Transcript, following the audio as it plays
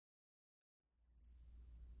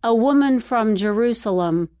A Woman from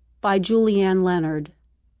Jerusalem by Julianne Leonard.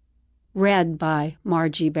 Read by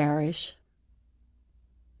Margie Barish.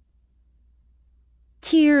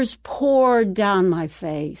 Tears poured down my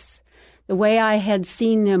face, the way I had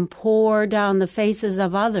seen them pour down the faces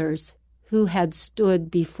of others who had stood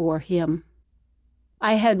before him.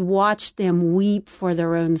 I had watched them weep for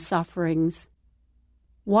their own sufferings,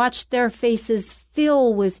 watched their faces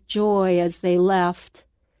fill with joy as they left,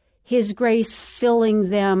 His grace filling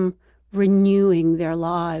them, renewing their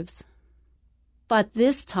lives. But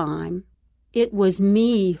this time, it was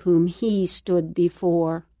me whom He stood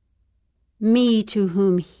before, me to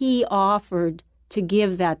whom He offered to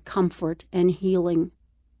give that comfort and healing.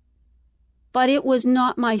 But it was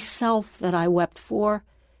not myself that I wept for,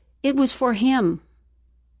 it was for Him.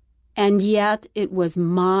 And yet it was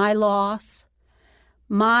my loss,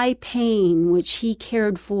 my pain which He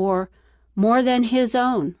cared for more than His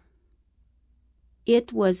own.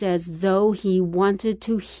 It was as though He wanted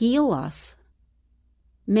to heal us,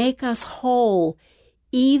 make us whole,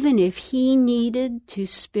 even if He needed to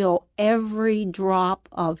spill every drop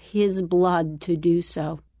of His blood to do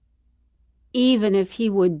so, even if He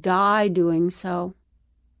would die doing so.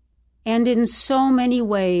 And in so many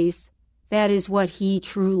ways, that is what He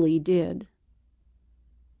truly did.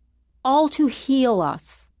 All to heal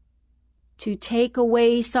us, to take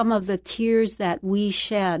away some of the tears that we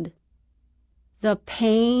shed, the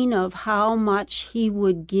pain of how much He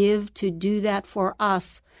would give to do that for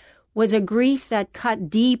us was a grief that cut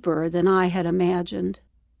deeper than I had imagined.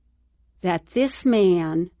 That this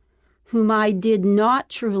man, whom I did not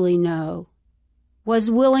truly know, was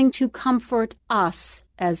willing to comfort us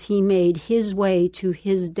as He made His way to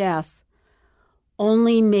His death,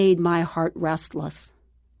 only made my heart restless,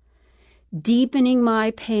 deepening my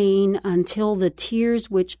pain until the tears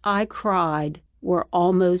which I cried were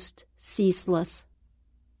almost ceaseless,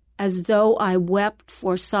 as though I wept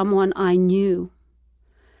for someone I knew,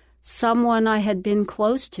 someone I had been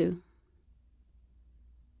close to.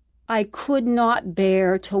 I could not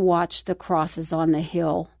bear to watch the crosses on the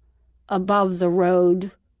hill, above the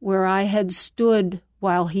road where I had stood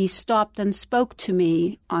while He stopped and spoke to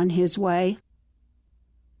me on His way.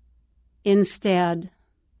 Instead,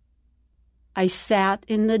 I sat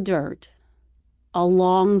in the dirt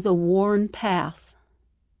along the worn path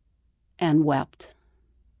and wept.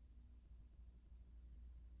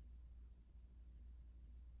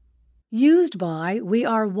 Used by We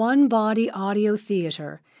Are One Body Audio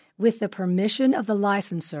Theater with the permission of the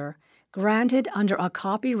licensor, granted under a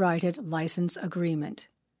copyrighted license agreement.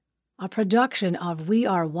 A production of We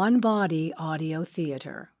Are One Body Audio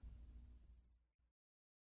Theater.